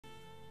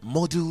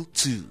Module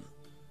 2.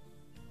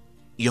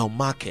 Your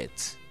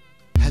market.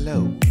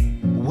 Hello,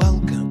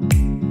 welcome.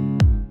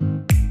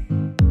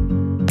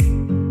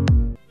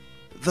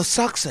 The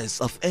success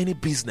of any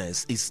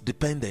business is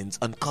dependent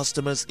on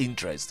customers'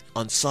 interest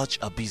on such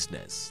a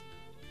business.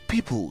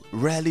 People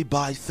rarely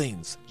buy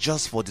things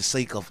just for the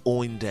sake of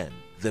owning them.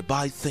 They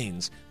buy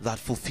things that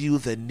fulfill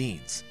their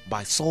needs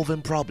by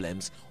solving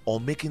problems or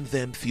making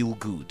them feel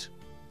good.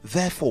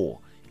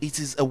 Therefore, it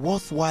is a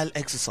worthwhile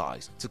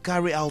exercise to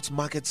carry out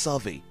market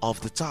survey of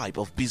the type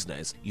of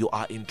business you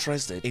are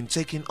interested in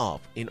taking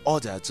up in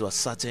order to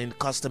ascertain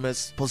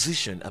customers'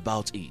 position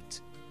about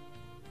it.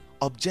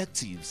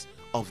 Objectives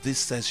of this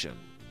session.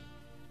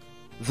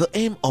 The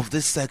aim of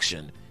this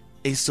section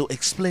is to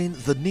explain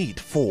the need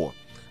for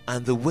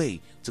and the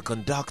way to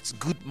conduct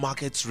good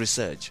market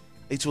research.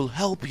 It will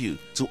help you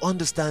to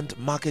understand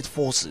market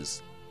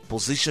forces,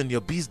 position your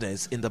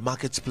business in the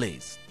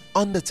marketplace,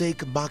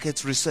 undertake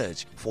market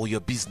research for your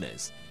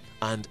business,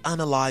 and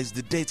analyze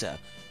the data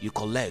you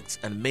collect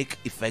and make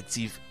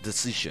effective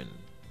decisions.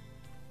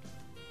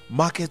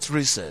 Market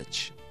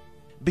research.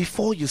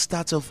 Before you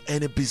start off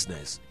any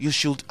business, you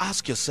should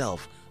ask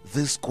yourself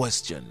these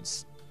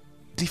questions.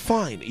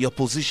 Define your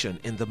position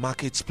in the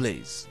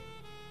marketplace.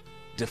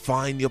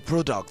 Define your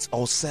product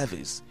or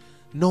service.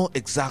 Know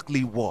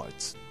exactly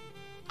what.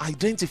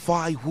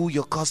 Identify who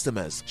your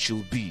customers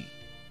should be,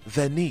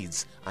 their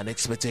needs and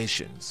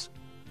expectations.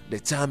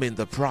 Determine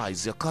the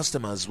price your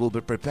customers will be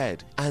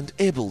prepared and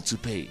able to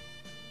pay.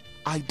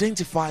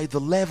 Identify the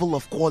level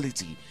of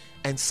quality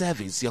and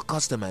service your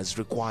customers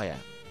require.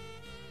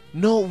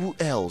 Know who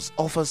else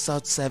offers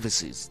such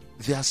services,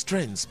 their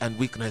strengths and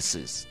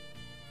weaknesses.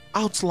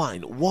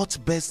 Outline what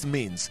best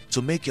means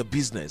to make your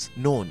business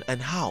known and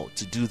how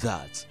to do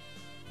that.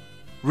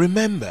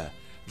 Remember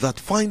that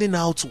finding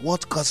out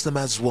what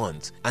customers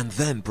want and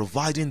then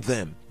providing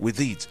them with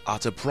it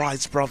at a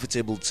price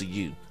profitable to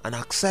you and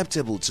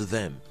acceptable to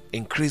them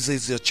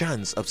increases your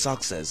chance of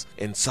success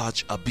in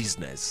such a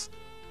business.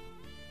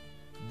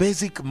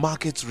 Basic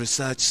market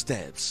research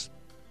steps.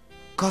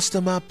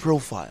 Customer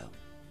profile.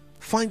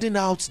 Finding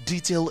out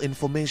detailed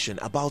information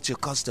about your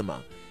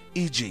customer,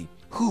 e.g.,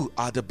 who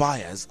are the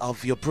buyers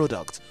of your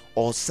product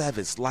or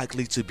service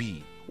likely to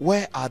be,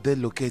 where are they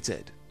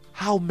located,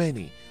 how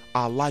many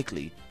are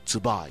likely to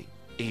buy,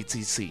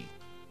 etc.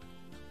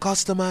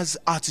 Customers'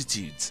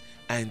 attitudes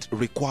and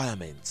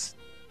requirements.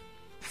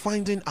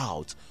 Finding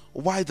out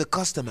why the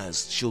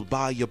customers should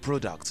buy your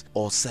product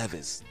or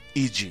service,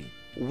 e.g.,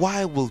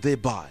 why will they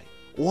buy,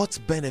 what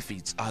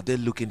benefits are they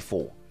looking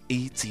for,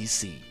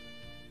 etc.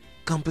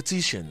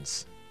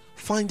 Competitions.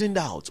 Finding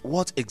out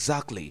what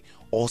exactly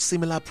or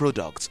similar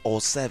products or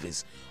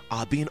service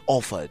are being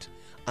offered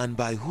and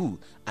by who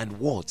and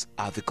what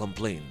are the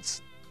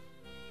complaints.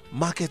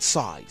 Market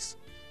size,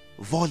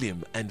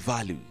 volume and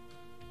value.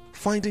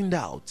 Finding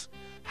out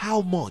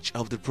how much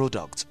of the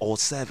product or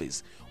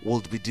service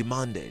will be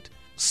demanded,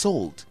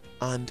 sold,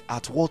 and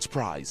at what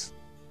price,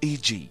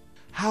 e.g.,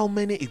 how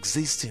many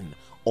existing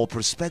or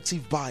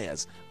prospective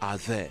buyers are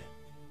there,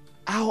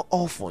 how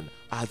often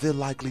are they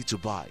likely to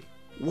buy,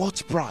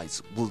 what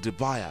price will the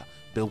buyer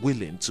be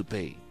willing to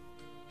pay.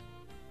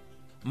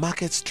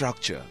 Market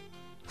structure.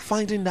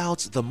 Finding out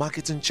the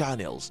marketing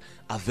channels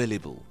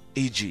available,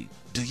 e.g.,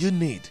 do you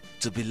need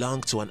to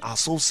belong to an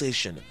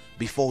association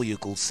before you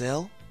could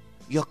sell?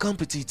 Your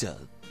competitor,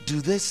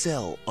 do they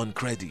sell on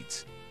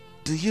credit?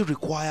 Do you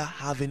require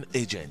having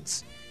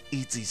agents,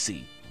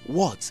 etc.?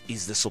 What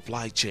is the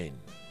supply chain?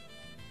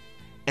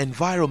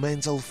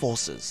 Environmental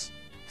forces.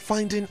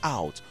 Finding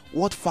out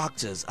what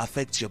factors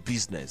affect your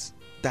business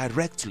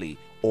directly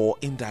or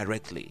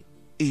indirectly,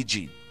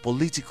 e.g.,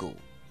 political,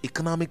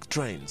 economic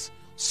trends,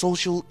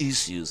 social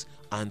issues,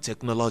 and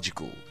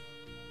technological.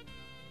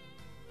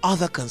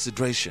 Other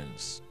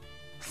considerations.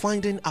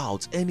 Finding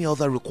out any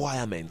other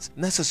requirements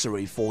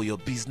necessary for your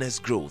business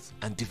growth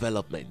and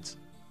development.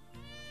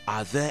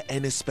 Are there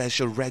any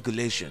special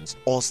regulations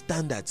or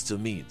standards to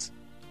meet?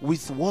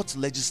 With what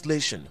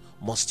legislation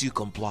must you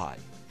comply?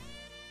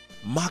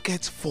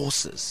 Market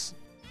forces.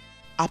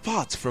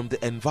 Apart from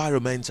the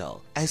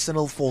environmental,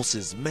 external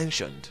forces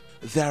mentioned,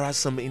 there are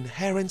some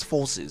inherent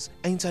forces,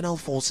 internal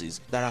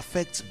forces that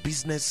affect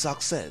business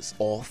success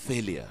or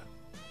failure.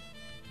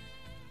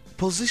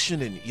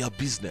 Positioning your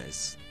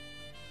business.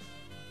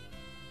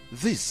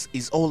 This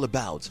is all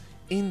about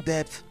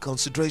in-depth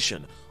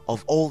consideration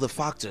of all the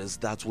factors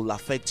that will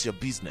affect your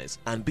business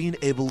and being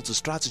able to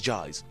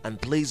strategize and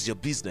place your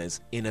business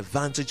in a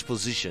vantage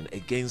position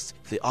against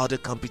the other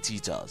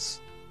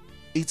competitors.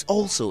 It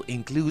also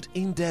includes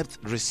in-depth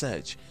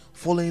research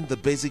following the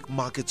basic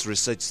market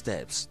research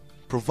steps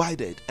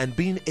provided and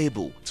being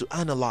able to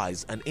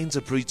analyze and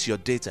interpret your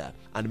data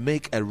and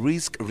make a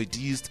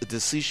risk-reduced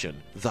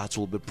decision that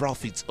will be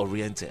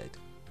profit-oriented.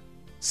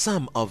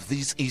 Some of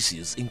these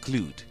issues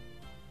include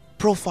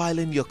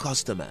profiling your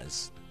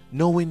customers.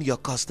 Knowing your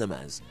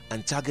customers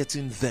and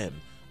targeting them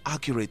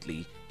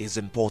accurately is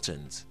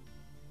important.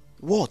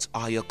 What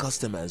are your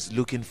customers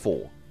looking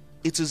for?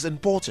 It is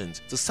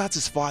important to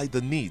satisfy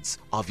the needs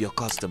of your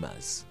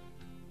customers.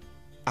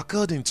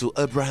 According to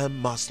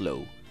Abraham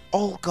Maslow,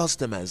 all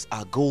customers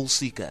are goal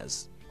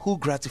seekers who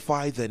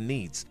gratify their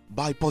needs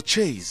by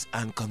purchase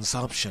and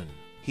consumption.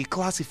 He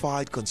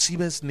classified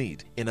consumers'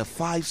 need in a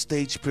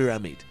 5-stage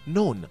pyramid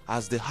known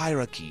as the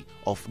hierarchy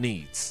of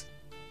needs.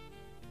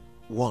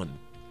 1.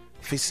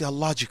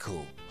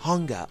 Physiological,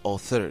 hunger or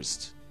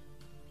thirst.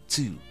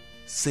 2.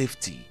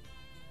 Safety.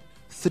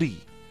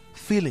 3.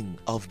 Feeling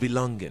of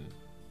belonging.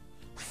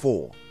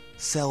 4.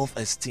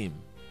 Self-esteem.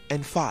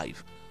 And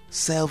 5.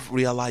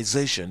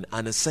 Self-realization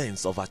and a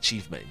sense of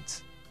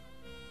achievement.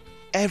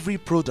 Every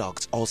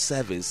product or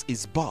service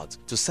is bought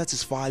to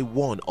satisfy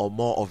one or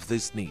more of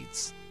these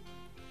needs.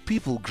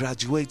 People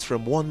graduate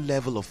from one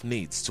level of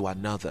needs to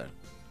another.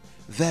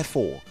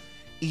 Therefore,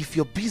 if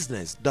your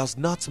business does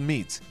not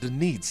meet the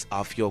needs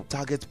of your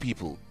target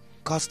people,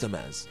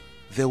 customers,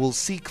 they will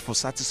seek for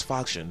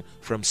satisfaction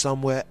from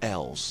somewhere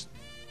else.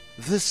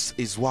 This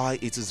is why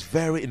it is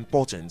very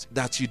important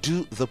that you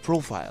do the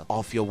profile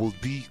of your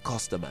would-be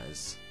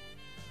customers.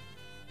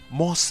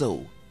 More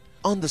so,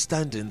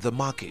 understanding the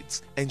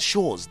market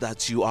ensures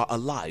that you are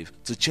alive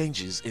to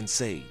changes in,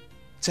 say,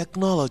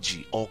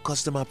 technology or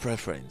customer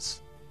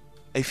preference.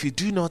 If you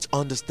do not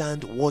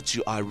understand what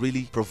you are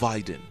really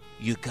providing,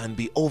 you can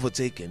be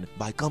overtaken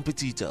by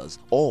competitors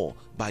or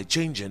by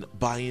changing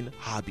buying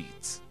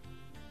habits.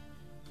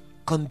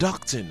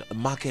 Conducting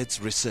market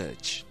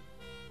research.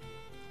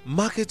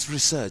 Market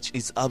research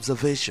is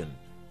observation,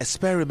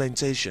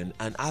 experimentation,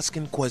 and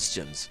asking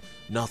questions,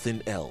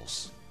 nothing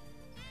else.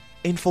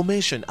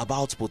 Information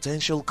about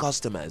potential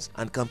customers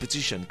and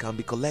competition can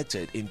be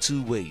collected in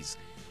 2 ways: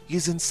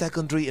 using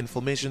secondary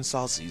information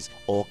sources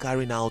or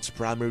carrying out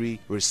primary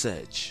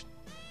research.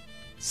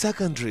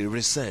 Secondary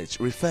research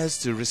refers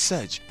to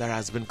research that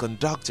has been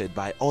conducted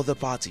by other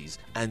parties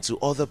and to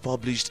other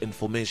published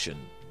information.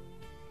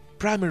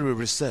 Primary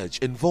research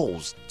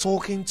involves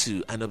talking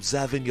to and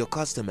observing your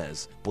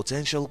customers,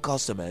 potential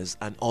customers,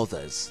 and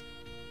others.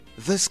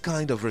 This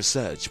kind of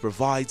research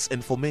provides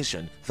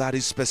information that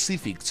is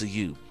specific to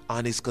you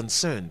and is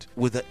concerned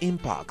with the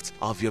impact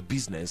of your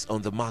business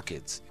on the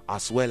market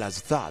as well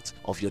as that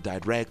of your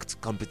direct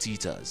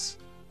competitors.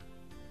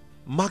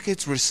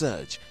 Market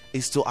research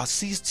is to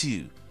assist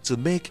you to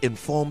make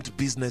informed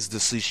business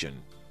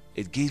decisions.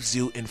 It gives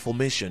you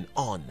information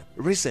on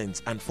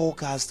recent and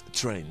forecast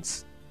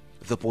trends,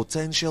 the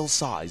potential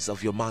size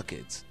of your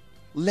market,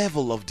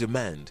 level of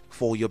demand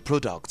for your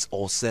product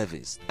or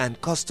service, and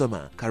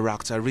customer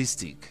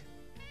characteristic.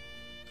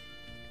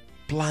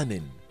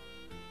 Planning.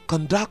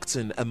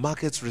 Conducting a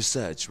market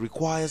research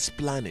requires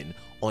planning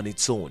on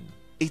its own.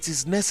 It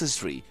is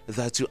necessary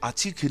that you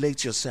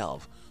articulate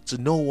yourself to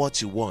know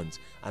what you want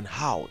and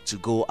how to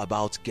go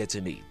about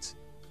getting it.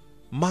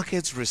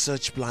 Market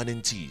research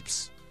planning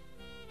tips.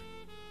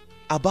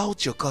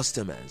 About your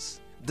customers.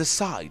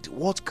 Decide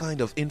what kind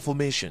of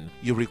information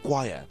you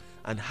require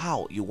and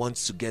how you want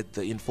to get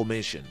the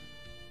information.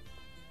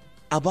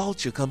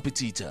 About your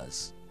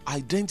competitors.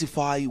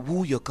 Identify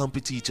who your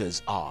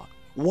competitors are,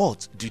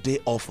 what do they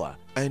offer,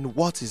 and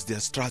what is their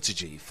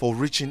strategy for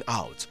reaching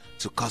out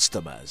to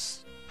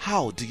customers.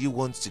 How do you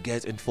want to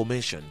get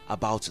information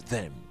about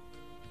them?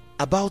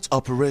 About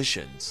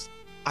operations.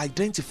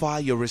 Identify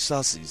your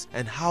resources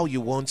and how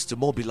you want to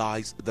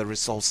mobilize the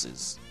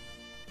resources.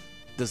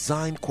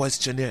 Design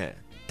questionnaire.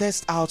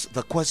 Test out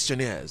the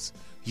questionnaires.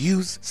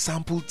 Use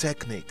sample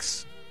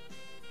techniques.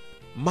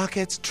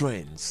 Market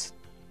trends.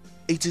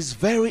 It is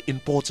very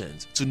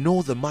important to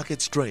know the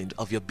market trend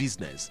of your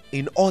business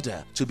in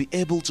order to be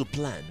able to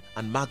plan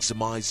and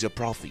maximize your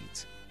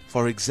profit.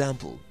 For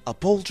example, a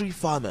poultry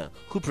farmer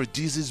who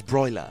produces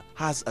broiler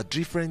has a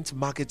different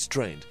market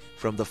trend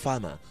from the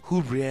farmer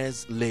who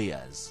rears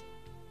layers.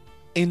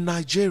 In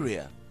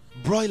Nigeria,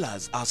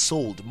 broilers are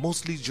sold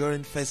mostly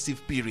during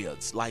festive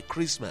periods like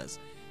Christmas,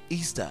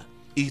 Easter,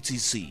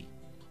 etc.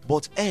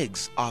 But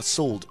eggs are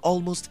sold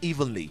almost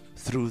evenly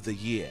through the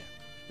year.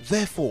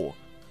 Therefore,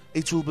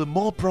 it will be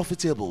more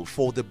profitable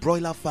for the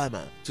broiler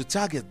farmer to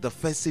target the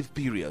festive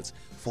periods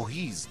for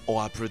his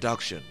or her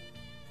production.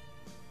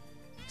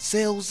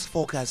 Sales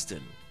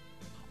forecasting.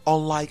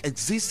 Unlike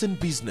existing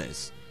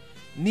business,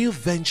 new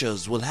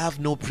ventures will have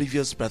no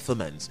previous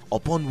performance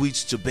upon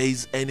which to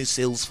base any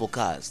sales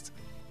forecast.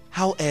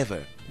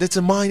 However,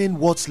 determining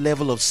what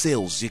level of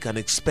sales you can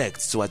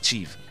expect to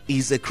achieve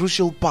is a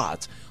crucial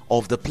part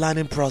of the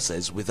planning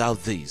process.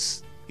 Without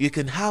this, you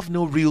can have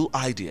no real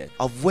idea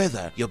of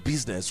whether your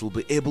business will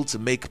be able to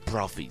make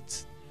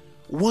profit.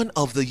 One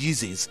of the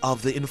uses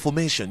of the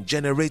information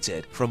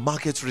generated from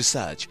market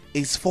research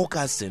is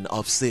forecasting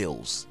of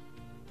sales.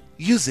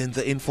 Using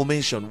the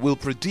information will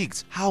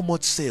predict how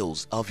much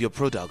sales of your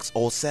products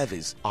or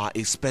service are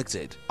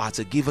expected at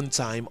a given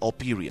time or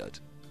period.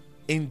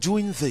 In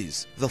doing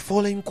this, the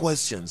following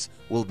questions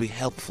will be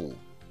helpful.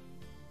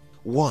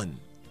 1.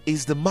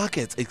 Is the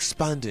market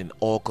expanding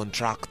or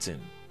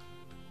contracting?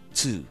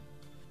 2.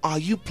 Are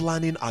you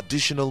planning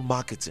additional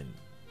marketing?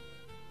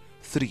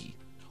 3.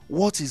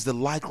 What is the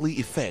likely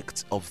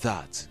effect of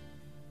that?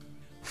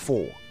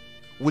 4.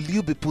 Will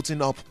you be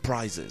putting up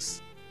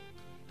prices?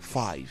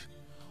 5.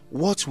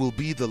 What will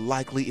be the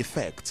likely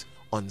effect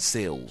on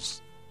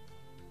sales?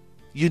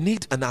 You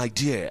need an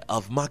idea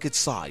of market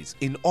size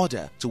in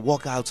order to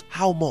work out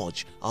how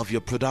much of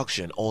your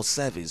production or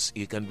service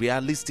you can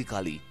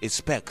realistically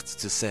expect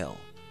to sell.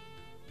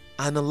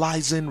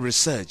 Analyzing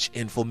research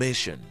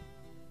information.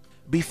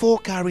 Before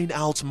carrying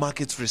out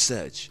market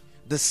research,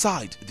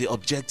 decide the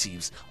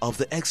objectives of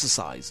the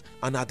exercise,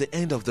 and at the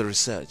end of the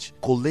research,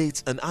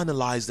 collate and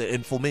analyze the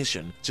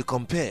information to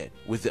compare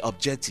with the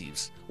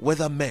objectives,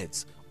 whether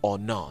met or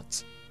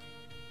not.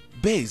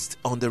 Based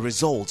on the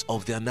results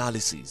of the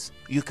analysis,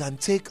 you can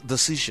take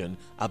decision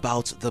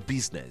about the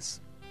business.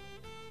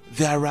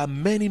 There are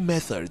many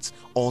methods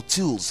or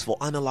tools for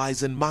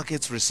analyzing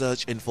market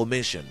research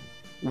information.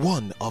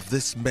 One of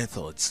these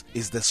methods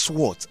is the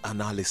SWOT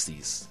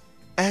analysis.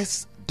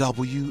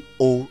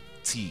 SWOT.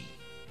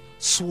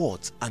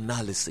 SWOT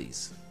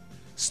analysis.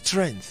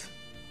 Strength,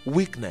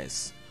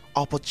 weakness,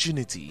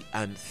 opportunity,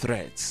 and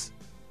threats.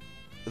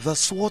 The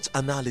SWOT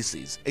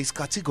analysis is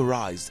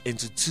categorized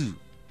into two: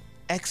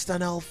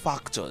 external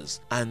factors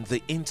and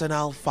the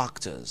internal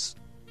factors.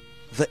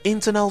 The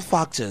internal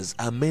factors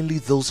are mainly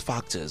those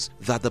factors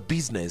that the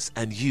business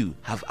and you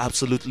have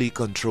absolutely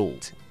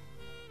controlled,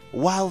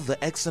 while the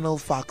external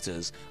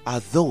factors are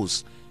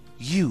those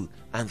you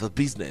and the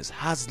business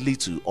has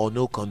little or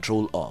no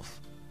control of.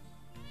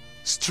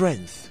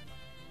 Strength.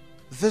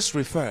 This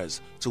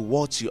refers to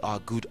what you are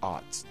good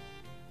at.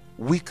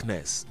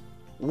 Weakness.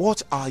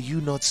 What are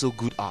you not so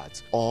good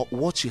at, or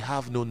what you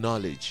have no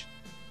knowledge?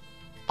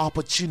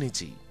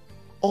 Opportunity.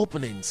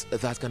 Openings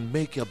that can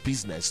make your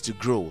business to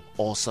grow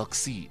or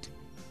succeed.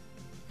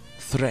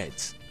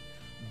 Threats.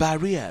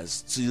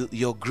 Barriers to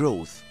your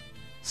growth.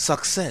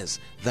 Success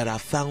that are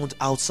found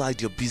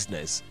outside your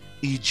business,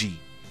 e.g.,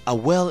 a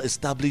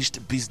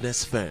well-established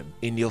business firm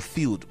in your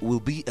field will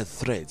be a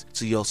threat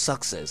to your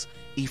success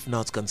if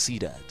not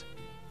considered.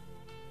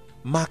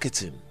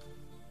 Marketing.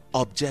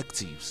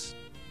 Objectives.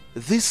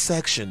 This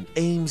section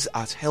aims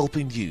at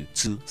helping you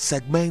to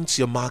segment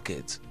your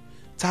market,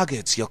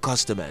 target your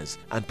customers,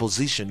 and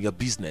position your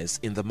business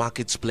in the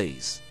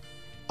marketplace.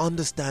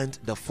 Understand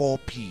the 4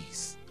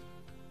 P's.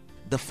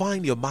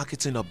 Define your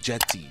marketing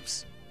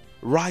objectives.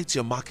 Write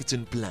your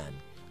marketing plan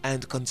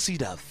and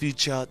consider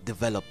future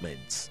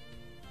developments.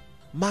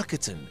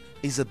 Marketing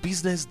is a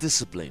business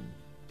discipline.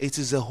 It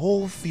is a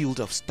whole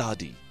field of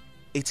study.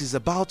 It is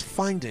about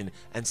finding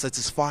and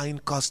satisfying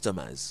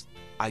customers,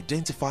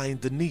 identifying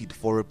the need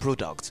for a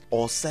product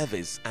or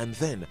service, and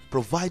then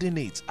providing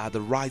it at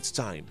the right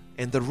time,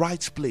 in the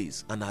right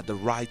place, and at the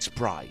right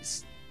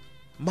price.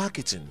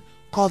 Marketing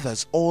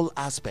covers all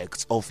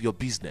aspects of your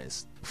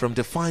business, from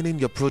defining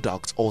your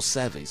product or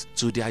service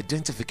to the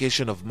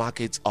identification of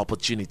market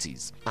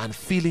opportunities and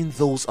filling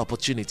those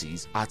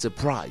opportunities at a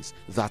price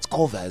that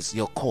covers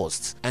your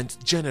costs and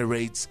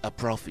generates a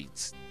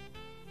profit.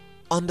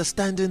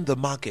 Understanding the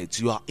market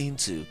you are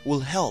into will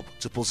help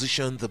to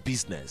position the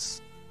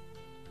business.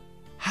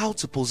 How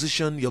to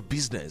position your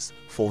business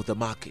for the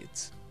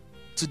market.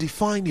 To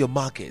define your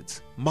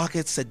market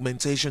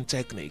segmentation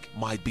technique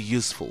might be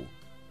useful.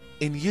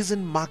 In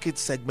using market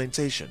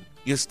segmentation,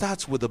 you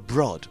start with a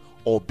broad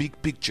or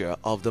big picture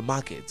of the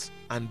market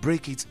and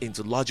break it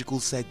into logical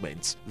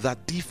segments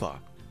that differ.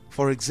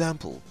 For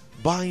example,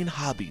 buying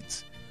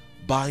habits,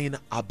 buying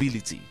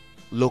ability,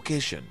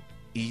 location,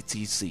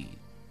 etc.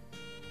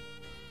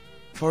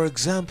 For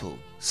example,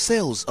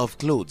 sales of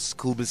clothes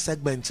could be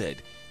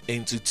segmented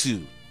into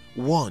 2.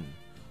 1.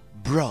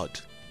 Broad,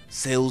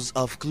 sales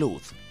of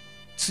clothes.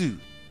 2.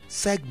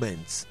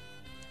 Segments.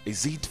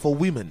 Is it for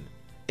women?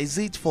 Is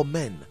it for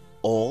men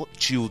or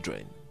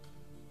children?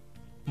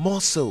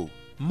 More so,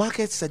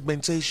 market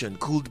segmentation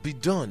could be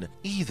done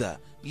either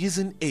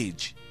using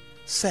age,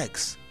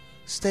 sex,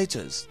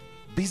 status,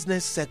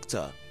 business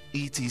sector,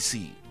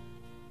 etc.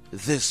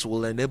 This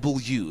will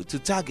enable you to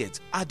target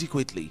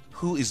adequately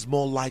who is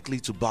more likely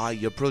to buy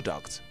your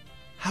product.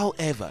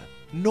 However,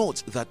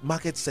 note that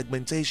market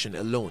segmentation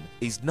alone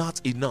is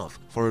not enough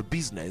for a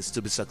business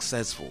to be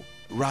successful.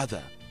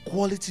 Rather,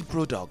 quality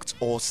products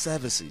or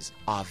services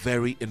are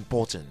very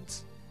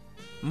important.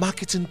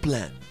 Marketing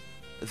plan.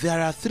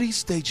 There are 3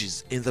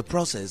 stages in the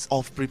process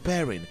of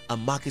preparing a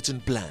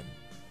marketing plan.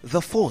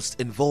 The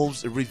first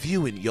involves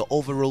reviewing your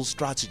overall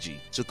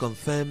strategy to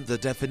confirm the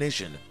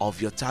definition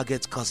of your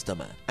target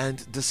customer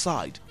and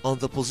decide on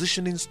the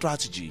positioning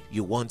strategy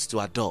you want to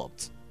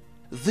adopt.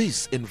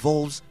 This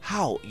involves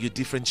how you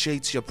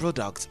differentiate your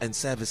products and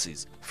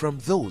services from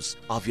those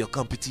of your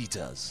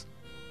competitors.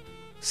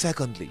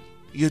 Secondly,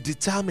 you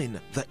determine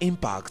the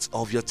impact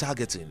of your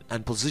targeting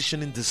and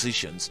positioning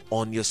decisions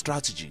on your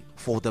strategy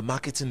for the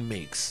marketing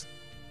mix.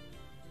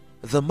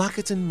 The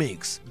marketing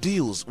mix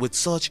deals with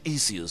such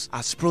issues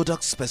as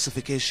product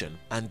specification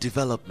and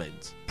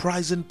development,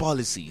 pricing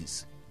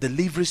policies,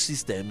 delivery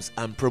systems,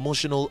 and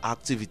promotional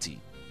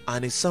activity,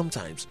 and is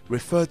sometimes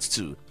referred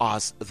to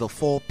as the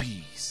 4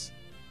 Ps.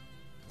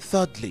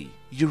 Thirdly,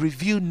 you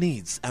review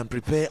needs and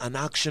prepare an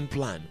action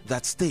plan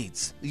that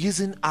states,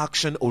 using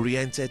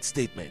action-oriented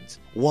statements,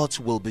 what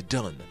will be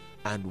done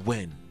and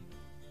when.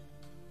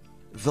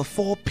 The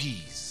 4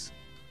 P's: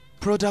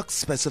 product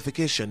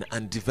specification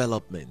and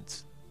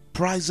development,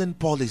 pricing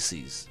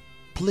policies,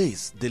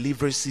 place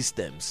delivery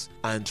systems,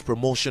 and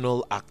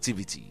promotional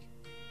activity.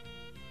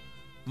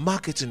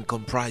 Marketing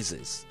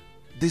comprises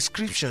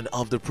description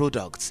of the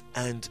products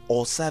and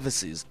or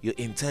services you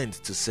intend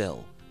to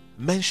sell,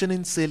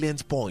 mentioning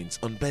salient points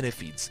on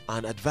benefits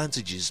and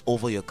advantages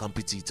over your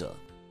competitor,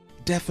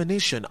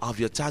 definition of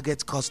your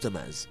target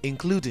customers,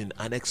 including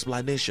an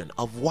explanation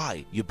of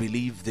why you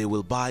believe they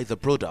will buy the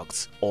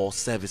products or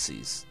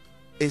services,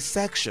 a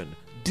section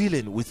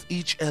dealing with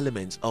each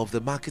element of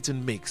the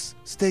marketing mix,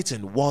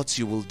 stating what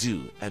you will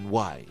do and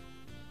why,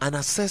 an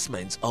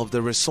assessment of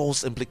the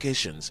resource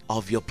implications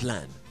of your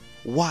plan,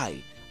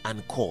 why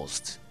and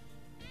cost,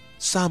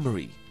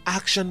 summary,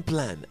 action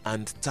plan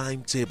and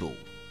timetable,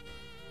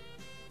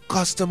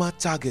 customer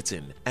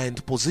targeting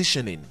and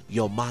positioning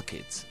your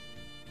market.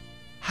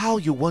 How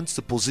you want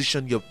to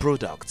position your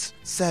product,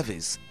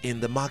 service in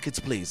the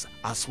marketplace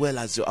as well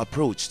as your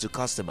approach to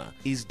customer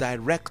is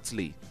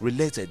directly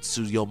related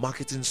to your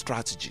marketing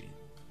strategy.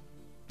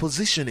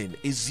 Positioning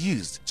is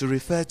used to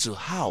refer to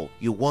how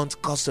you want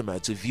customer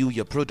to view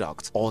your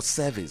product or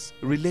service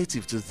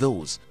relative to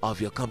those of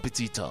your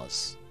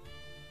competitors.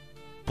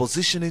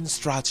 Positioning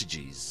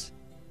strategies: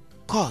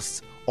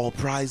 cost or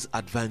price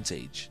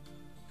advantage,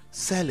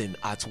 selling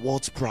at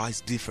what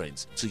price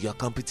difference to your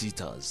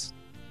competitors.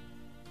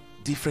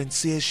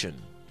 Differentiation,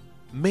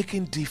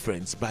 making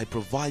difference by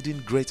providing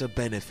greater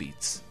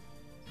benefits.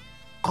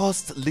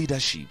 Cost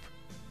leadership,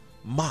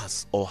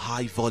 mass or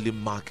high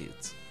volume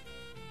market.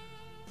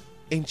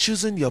 In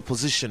choosing your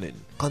positioning,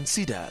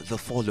 consider the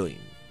following.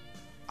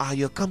 Are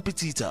your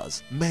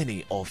competitors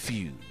many or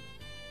few?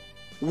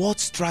 What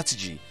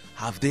strategy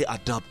have they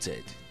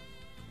adopted?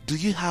 Do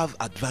you have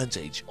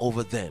advantage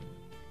over them?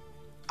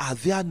 Are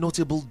there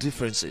notable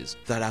differences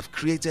that have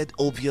created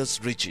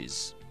obvious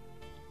riches?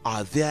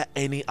 Are there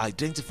any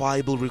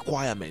identifiable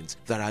requirements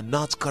that are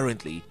not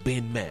currently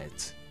being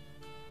met?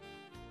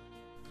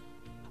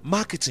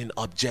 Marketing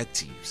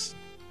objectives.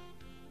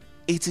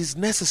 It is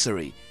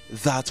necessary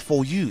that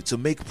for you to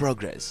make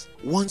progress,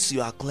 once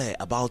you are clear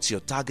about your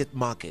target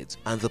market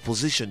and the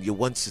position you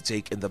want to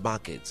take in the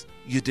market,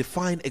 you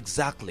define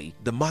exactly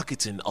the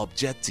marketing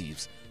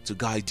objectives to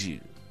guide you.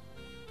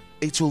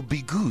 It will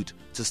be good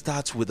to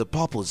start with the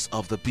purpose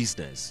of the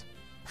business.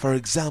 For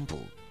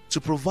example, to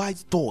provide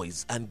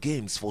toys and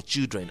games for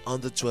children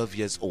under 12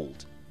 years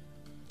old,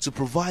 to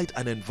provide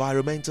an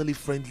environmentally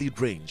friendly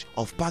range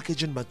of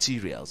packaging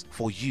materials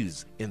for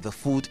use in the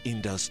food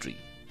industry.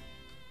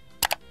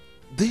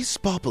 This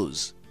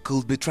purpose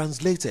could be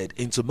translated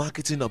into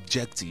marketing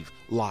objective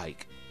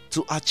like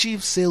to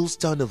achieve sales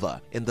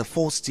turnover in the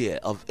first year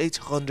of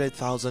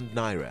 800,000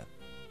 naira,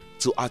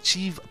 to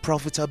achieve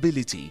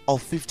profitability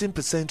of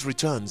 15%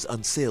 returns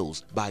on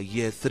sales by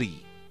year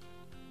 3.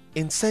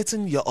 In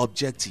setting your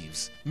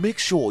objectives, make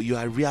sure you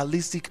are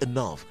realistic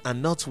enough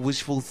and not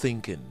wishful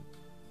thinking.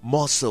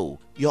 More so,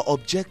 your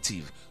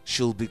objective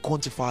should be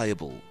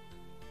quantifiable.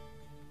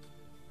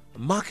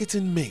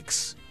 Marketing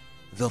mix,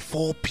 the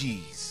 4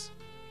 P's.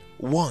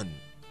 1.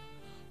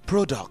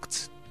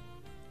 Product.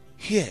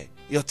 Here,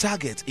 your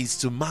target is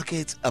to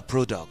market a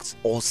product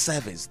or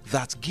service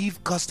that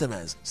give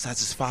customers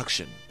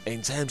satisfaction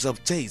in terms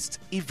of taste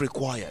if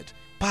required,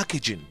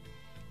 packaging,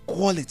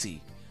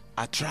 quality,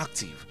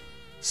 attractive,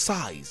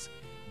 size,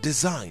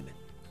 design,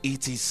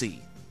 etc.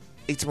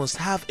 It must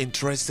have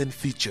interesting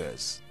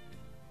features.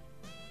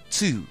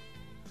 2.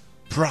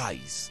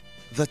 Price.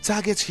 The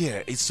target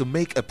here is to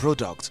make a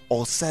product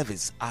or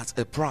service at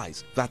a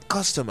price that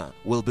customer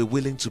will be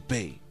willing to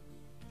pay.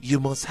 You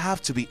must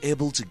have to be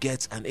able to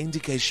get an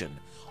indication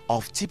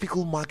of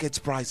typical market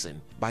pricing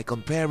by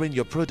comparing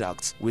your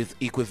products with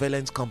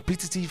equivalent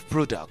competitive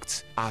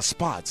products as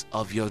part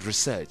of your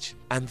research,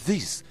 and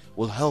this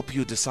will help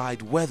you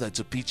decide whether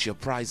to pitch your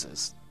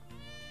prices.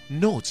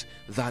 Note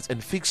that in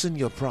fixing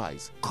your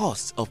price,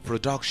 costs of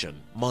production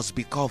must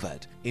be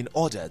covered in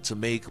order to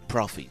make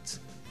profit.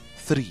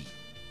 3.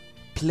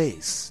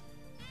 Place.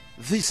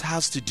 This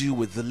has to do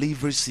with the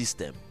delivery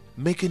system,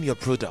 making your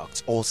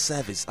product or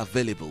service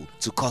available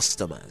to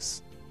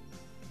customers.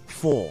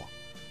 4.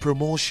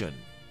 Promotion.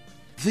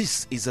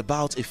 This is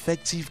about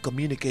effective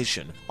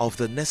communication of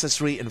the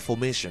necessary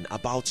information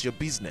about your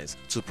business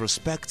to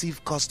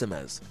prospective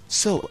customers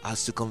so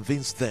as to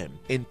convince them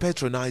in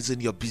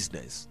patronizing your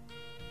business.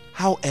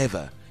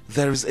 However,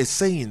 there is a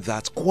saying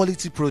that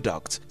quality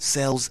product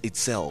sells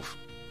itself.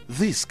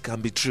 This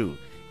can be true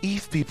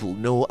if people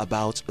know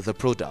about the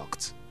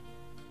product.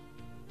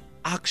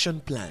 Action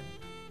plan.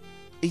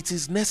 It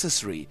is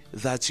necessary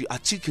that you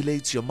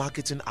articulate your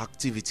marketing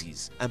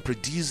activities and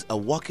produce a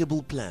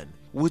workable plan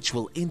which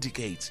will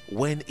indicate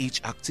when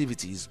each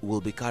activities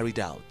will be carried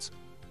out.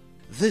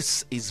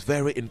 This is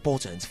very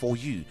important for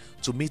you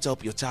to meet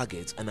up your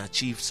targets and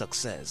achieve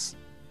success.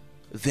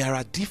 There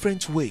are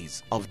different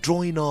ways of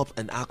drawing up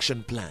an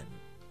action plan.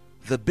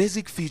 The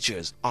basic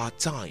features are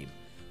time,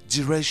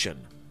 duration,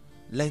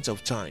 length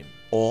of time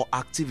or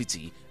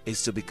activity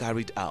is to be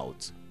carried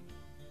out.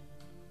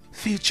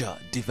 Future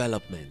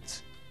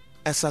development.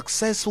 A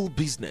successful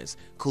business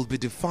could be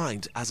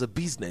defined as a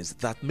business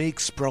that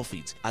makes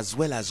profit as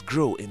well as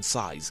grow in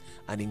size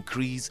and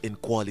increase in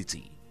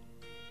quality.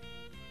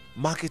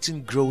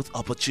 Marketing growth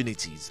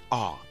opportunities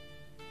are: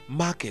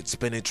 market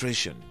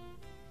penetration,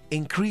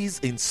 increase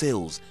in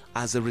sales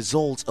as a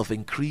result of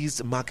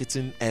increased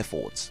marketing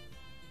efforts.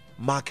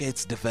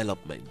 Market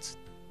development,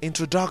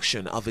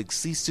 introduction of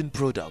existing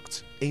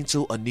products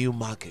into a new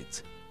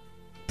market.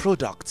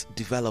 Product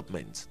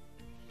development,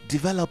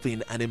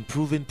 developing and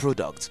improving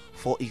products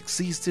for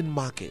existing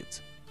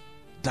market.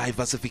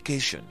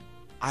 Diversification,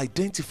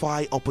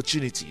 identify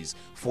opportunities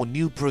for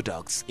new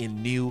products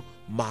in new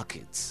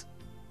markets.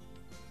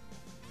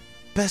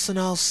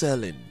 Personal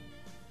selling,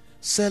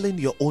 selling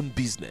your own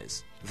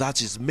business,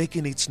 that is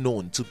making it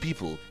known to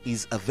people,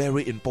 is a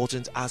very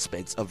important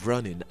aspect of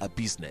running a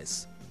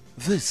business.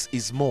 This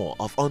is more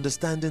of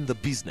understanding the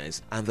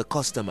business and the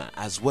customer,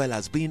 as well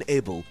as being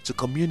able to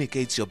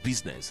communicate your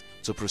business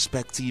to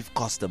prospective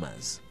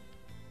customers.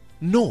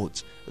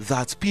 Note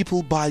that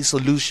people buy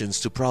solutions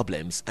to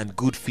problems and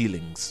good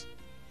feelings.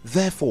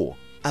 Therefore,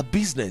 a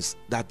business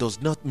that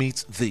does not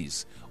meet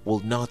this will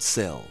not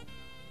sell.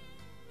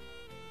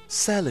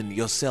 Selling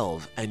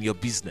yourself and your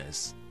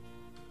business.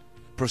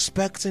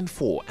 Prospecting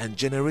for and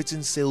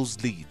generating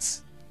sales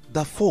leads.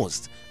 The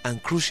first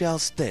and crucial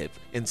step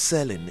in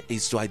selling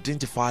is to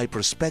identify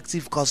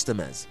prospective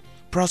customers,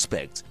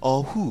 prospects,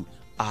 or who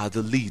are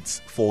the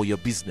leads for your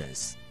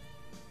business.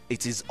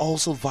 It is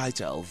also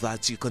vital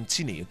that you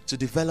continue to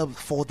develop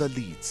further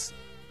leads.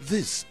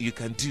 This you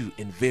can do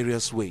in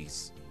various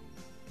ways.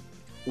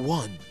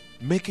 1.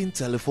 Making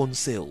telephone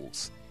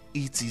sales,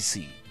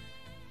 etc.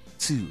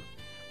 2.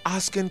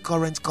 Asking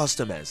current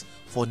customers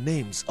for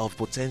names of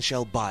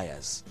potential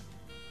buyers.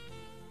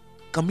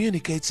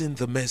 Communicating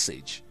the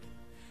message.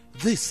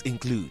 This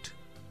include: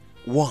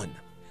 1.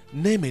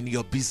 Naming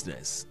your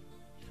business.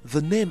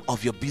 The name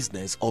of your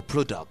business or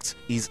product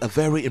is a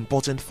very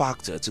important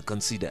factor to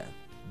consider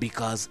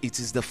because it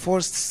is the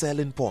first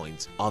selling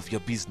point of your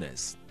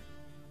business.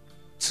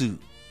 2.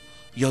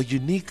 Your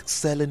unique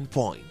selling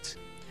point,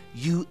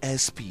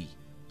 USP.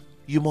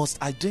 You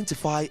must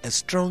identify a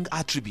strong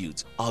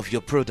attribute of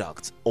your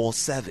product or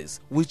service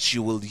which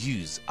you will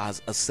use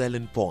as a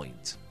selling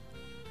point.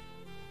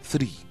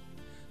 3.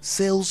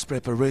 Sales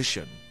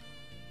preparation.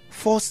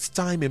 First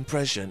time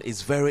impression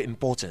is very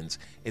important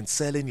in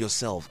selling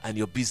yourself and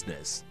your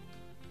business.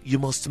 You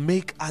must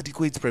make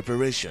adequate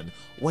preparation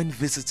when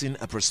visiting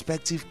a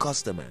prospective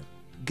customer.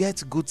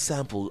 Get good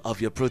sample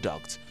of your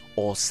product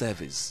or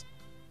service.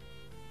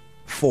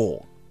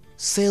 4.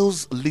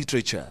 Sales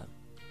literature.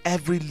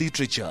 Every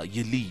literature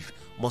you leave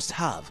must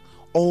have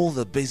all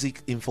the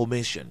basic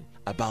information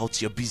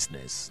about your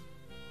business.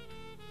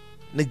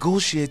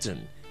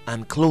 Negotiating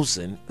and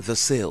closing the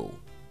sale.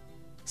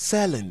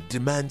 Selling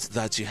demands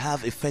that you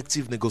have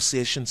effective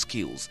negotiation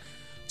skills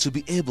to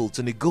be able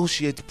to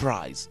negotiate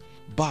price,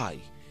 buy,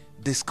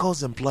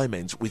 discuss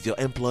employment with your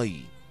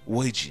employee,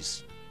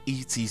 wages,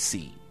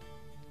 etc.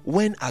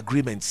 When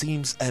agreement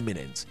seems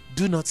imminent,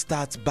 do not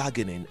start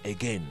bargaining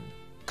again.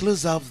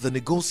 Close off the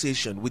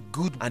negotiation with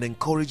good and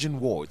encouraging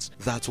words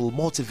that will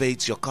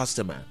motivate your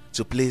customer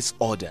to place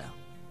order.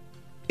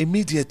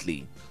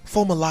 Immediately,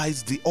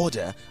 formalize the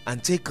order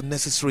and take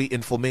necessary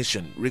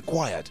information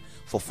required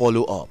for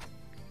follow-up.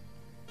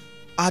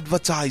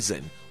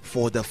 Advertising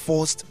for the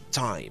first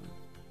time.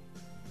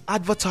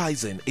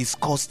 Advertising is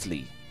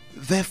costly.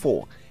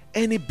 Therefore,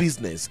 any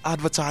business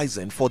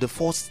advertising for the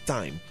first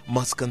time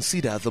must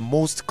consider the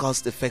most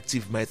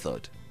cost-effective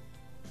method.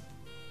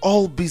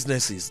 All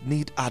businesses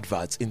need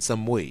adverts in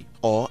some way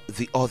or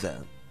the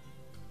other.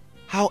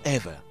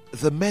 However,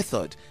 the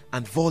method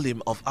and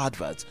volume of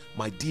adverts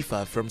might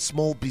differ from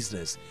small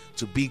business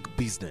to big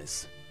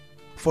business.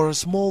 For a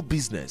small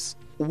business,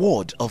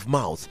 word of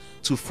mouth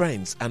to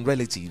friends and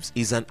relatives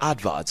is an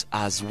advert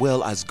as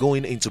well as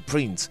going into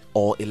print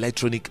or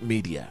electronic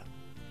media.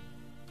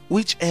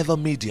 Whichever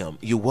medium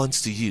you want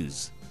to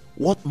use,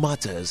 what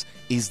matters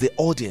is the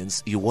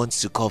audience you want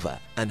to cover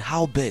and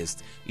how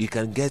best you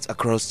can get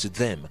across to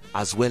them,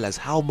 as well as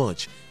how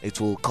much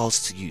it will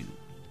cost you.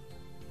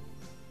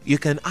 You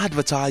can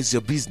advertise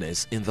your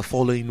business in the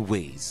following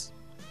ways: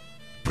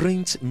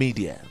 print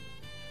media,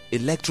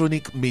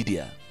 electronic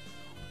media,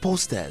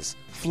 posters,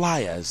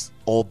 flyers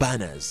or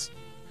banners,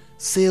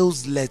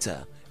 sales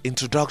letter,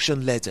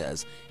 introduction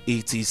letters,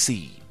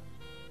 etc.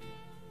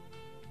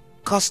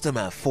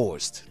 Customer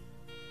first.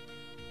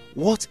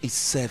 What is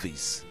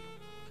service?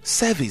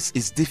 Service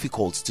is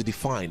difficult to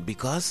define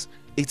because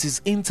it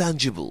is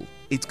intangible.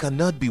 It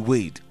cannot be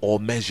weighed or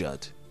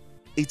measured.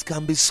 It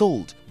can be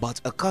sold, but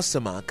a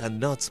customer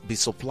cannot be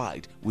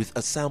supplied with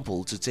a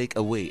sample to take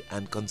away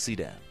and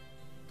consider.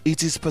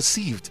 It is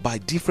perceived by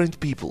different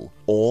people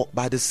or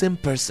by the same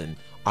person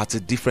at a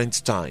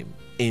different time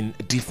in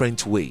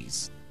different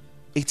ways.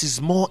 It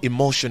is more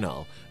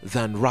emotional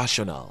than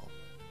rational.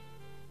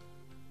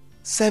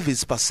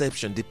 Service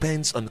perception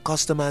depends on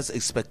customers'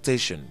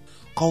 expectation,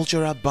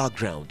 cultural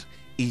background,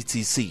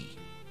 etc.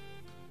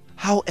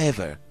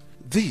 However,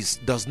 This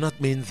does not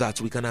mean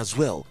that we can as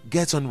well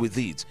get on with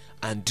it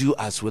and do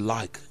as we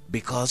like,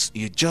 because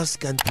you just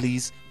can't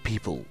please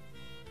people.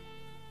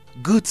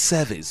 Good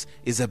service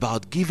is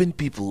about giving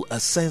people a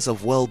sense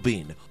of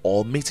well-being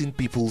or meeting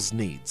people's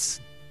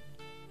needs.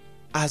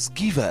 As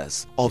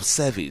givers of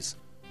service,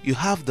 you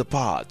have the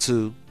power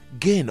to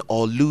gain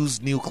or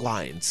lose new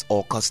clients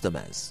or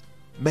customers,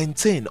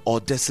 maintain or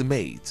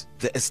decimate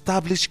the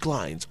established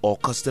client or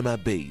customer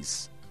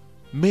base,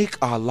 make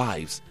our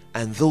lives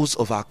and those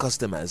of our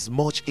customers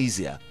much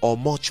easier or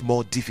much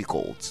more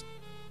difficult.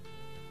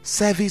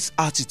 Service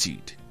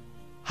attitude.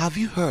 Have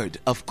you heard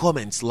of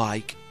comments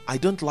like, "I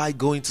don't like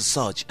going to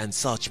such and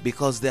such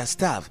because their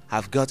staff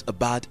have got a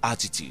bad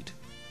attitude"?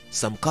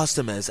 Some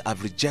customers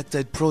have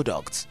rejected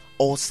products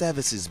or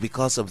services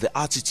because of the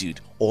attitude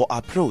or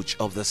approach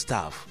of the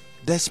staff,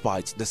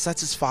 despite the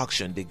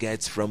satisfaction they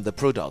get from the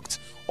product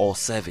or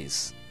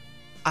service.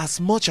 As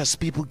much as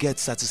people get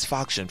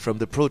satisfaction from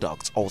the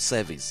product or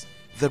service,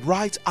 the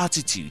right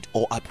attitude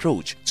or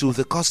approach to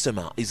the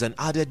customer is an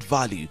added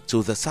value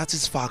to the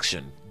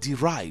satisfaction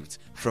derived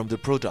from the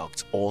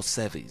product or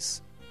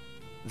service.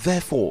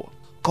 Therefore,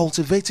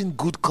 cultivating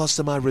good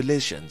customer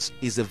relations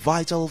is a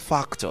vital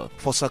factor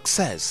for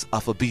success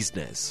of a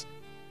business.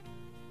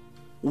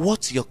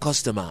 What your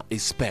customer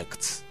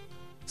expects: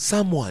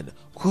 someone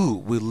who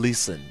will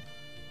listen,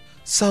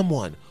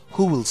 someone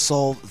who will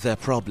solve their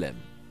problem,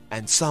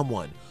 and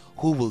someone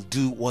who will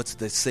do what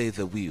they say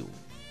they will.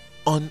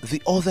 On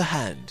the other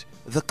hand,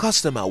 the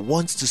customer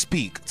wants to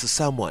speak to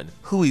someone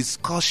who is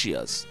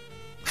cautious,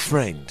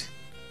 friend,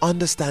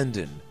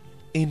 understanding,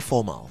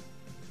 informal,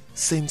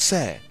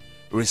 sincere,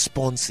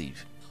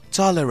 responsive,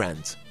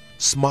 tolerant,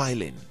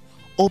 smiling,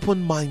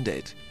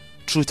 open-minded,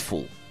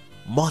 truthful,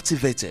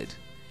 motivated,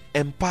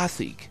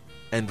 empathic,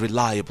 and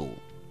reliable.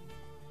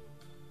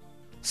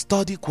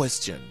 Study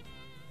question: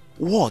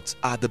 what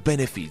are the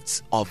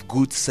benefits of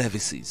good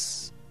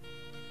services?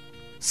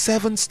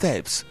 7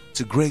 steps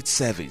to great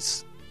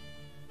service.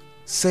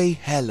 Say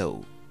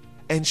hello.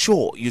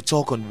 Ensure you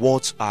talk on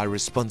what are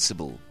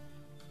responsible.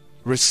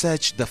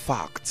 Research the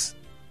facts.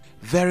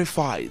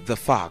 Verify the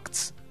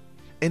facts.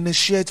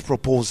 Initiate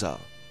proposal.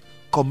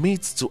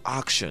 Commit to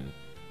action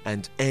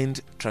and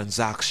end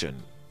transaction.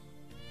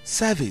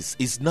 Service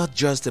is not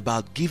just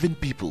about giving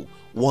people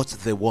what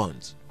they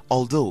want,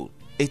 although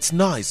it's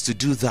nice to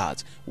do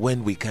that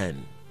when we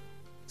can.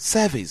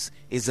 Service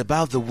is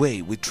about the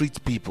way we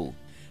treat people,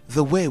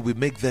 the way we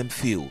make them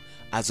feel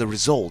as a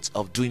result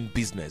of doing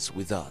business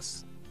with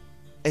us.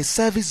 A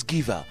service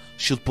giver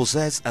should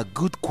possess a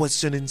good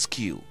questioning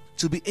skill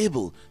to be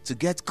able to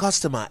get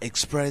customer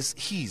express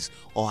his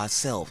or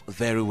herself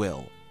very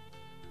well.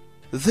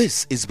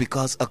 This is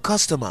because a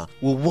customer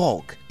will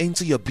walk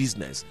into your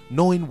business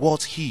knowing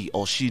what he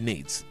or she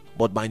needs,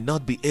 but might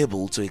not be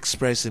able to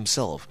express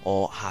himself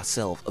or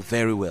herself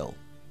very well.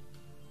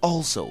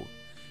 Also,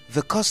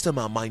 the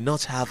customer might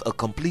not have a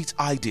complete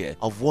idea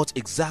of what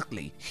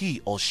exactly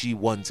he or she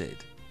wanted.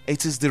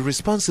 It is the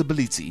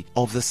responsibility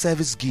of the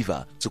service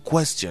giver to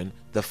question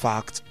the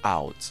fact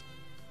out.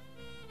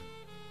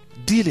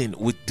 Dealing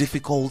with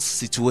difficult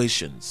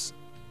situations.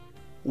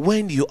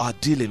 When you are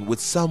dealing with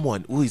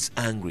someone who is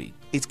angry,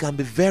 it can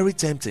be very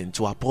tempting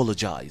to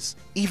apologize,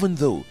 even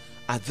though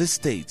at this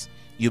stage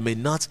you may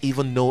not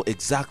even know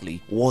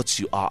exactly what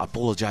you are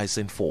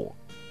apologizing for.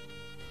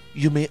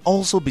 You may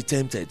also be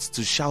tempted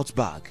to shout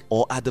back,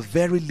 or at the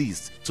very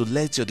least to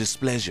let your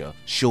displeasure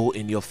show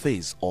in your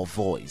face or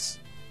voice.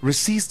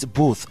 Resist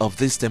both of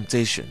these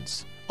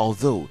temptations,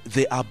 although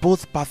they are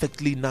both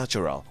perfectly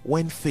natural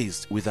when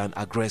faced with an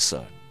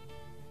aggressor.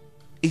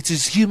 It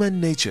is human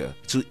nature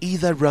to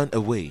either run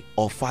away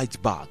or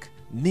fight back.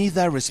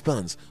 Neither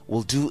response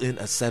will do in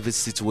a service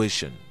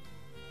situation.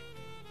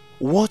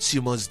 What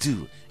you must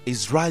do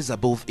is rise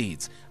above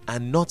it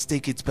and not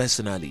take it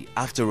personally.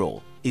 After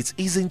all, it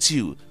isn't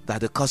you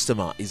that the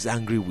customer is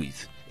angry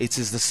with. It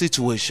is the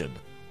situation.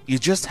 You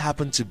just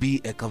happen to be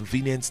a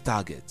convenient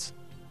target.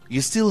 You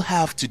still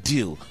have to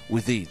deal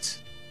with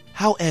it.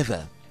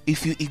 However,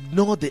 if you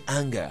ignore the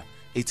anger,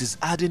 it is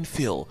adding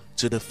fuel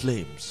to the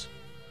flames.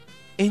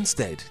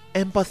 Instead,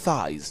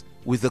 empathize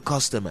with the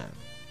customer.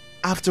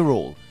 After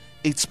all,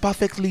 it's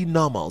perfectly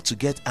normal to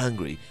get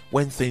angry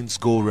when things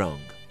go wrong.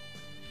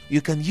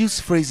 You can use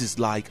phrases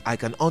like, "I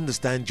can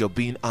understand you're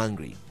being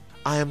angry.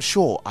 I am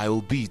sure I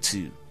will be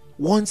too."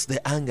 Once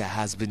the anger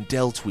has been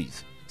dealt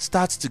with,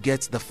 start to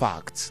get the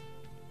facts.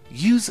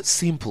 Use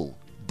simple,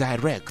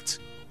 direct,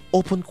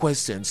 open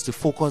questions to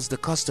focus the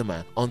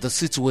customer on the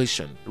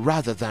situation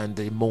rather than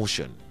the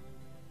emotion.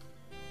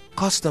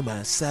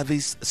 Customer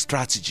service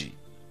strategy.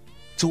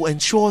 To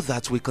ensure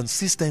that we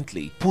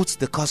consistently put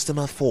the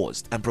customer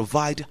first and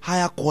provide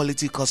higher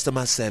quality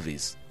customer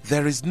service,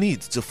 there is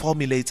need to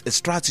formulate a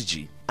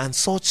strategy, and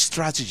such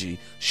strategy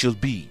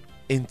should be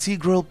an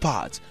integral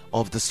part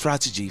of the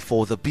strategy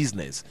for the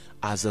business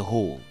as a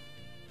whole.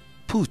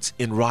 Put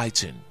in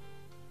writing.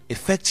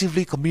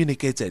 Effectively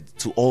communicated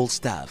to all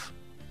staff.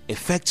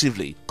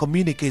 Effectively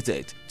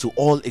communicated to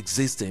all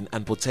existing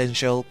and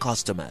potential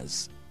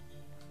customers.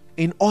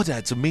 In order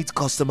to meet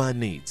customer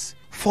needs,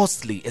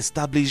 firstly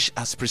establish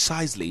as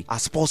precisely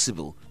as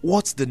possible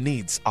what the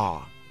needs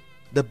are.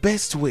 The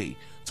best way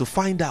to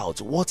find out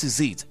what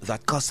is it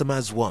that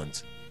customers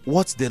want,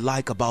 what they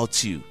like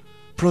about you,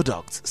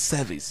 product,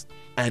 service,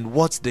 and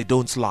what they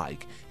don't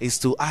like is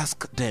to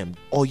ask them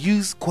or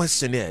use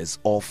questionnaires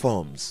or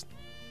forms.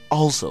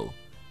 Also,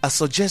 a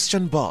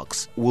suggestion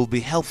box will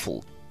be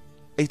helpful.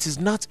 It is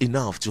not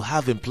enough to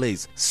have in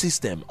place a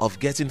system of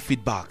getting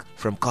feedback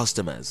from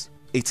customers.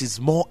 It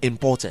is more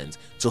important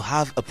to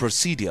have a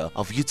procedure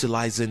of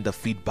utilizing the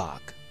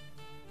feedback.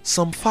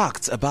 Some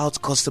facts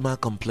about customer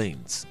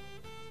complaints.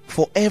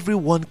 For every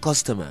one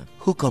customer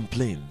who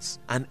complains,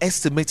 an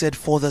estimated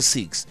further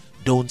 6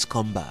 don't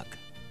come back.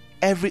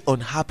 Every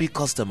unhappy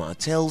customer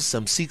tells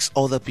some 6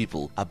 other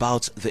people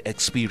about the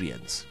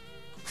experience.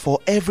 For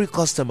every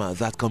customer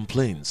that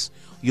complains,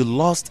 you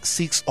lost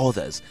 6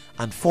 others,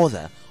 and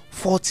further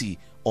 40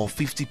 or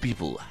 50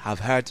 people have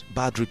heard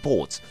bad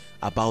reports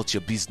about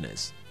your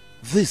business.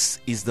 This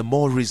is the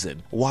more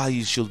reason why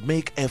you should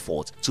make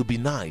effort to be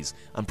nice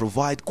and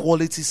provide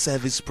quality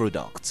service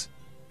products.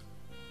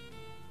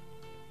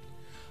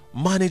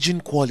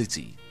 Managing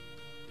quality.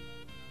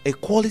 A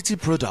quality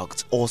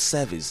product or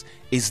service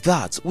is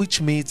that which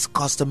meets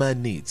customer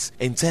needs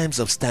in terms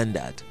of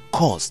standard,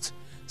 cost,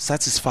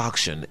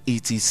 satisfaction,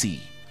 etc.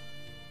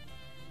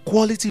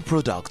 Quality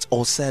product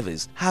or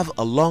service have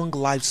a long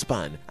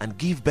lifespan and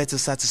give better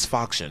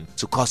satisfaction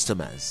to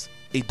customers.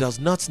 It does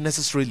not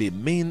necessarily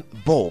mean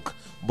bulk,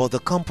 but the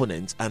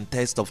component and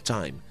test of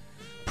time,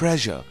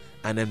 pressure,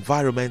 and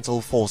environmental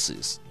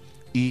forces,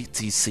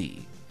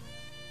 etc.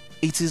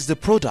 It is the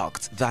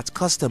product that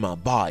customer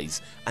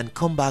buys and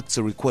come back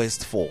to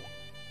request for.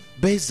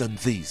 Based on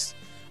this,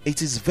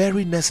 it is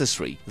very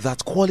necessary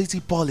that quality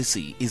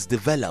policy is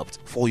developed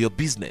for your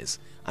business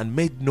and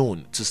made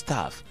known to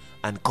staff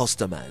and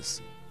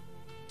customers.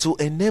 To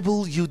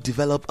enable you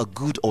develop a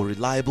good or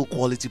reliable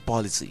quality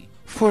policy,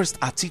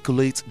 first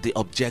articulate the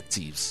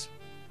objectives.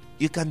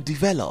 You can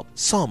develop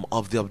some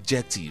of the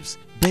objectives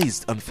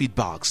based on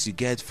feedbacks you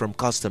get from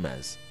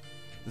customers.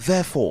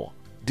 Therefore,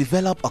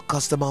 develop a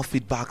customer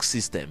feedback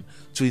system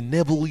to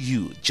enable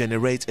you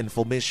generate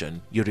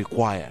information you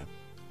require.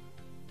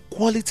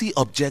 Quality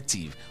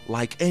objective,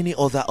 like any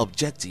other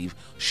objective,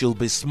 should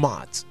be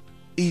SMART,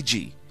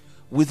 e.g.,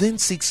 within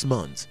 6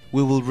 months,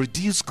 we will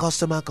reduce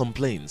customer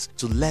complaints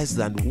to less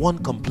than 1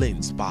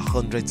 complaint per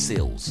 100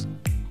 sales.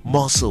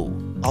 More so,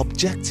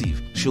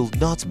 objective should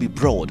not be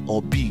broad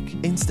or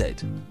big.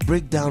 Instead,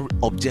 break down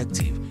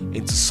objective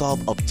into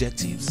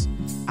sub-objectives,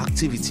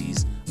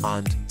 activities,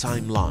 and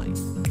timeline.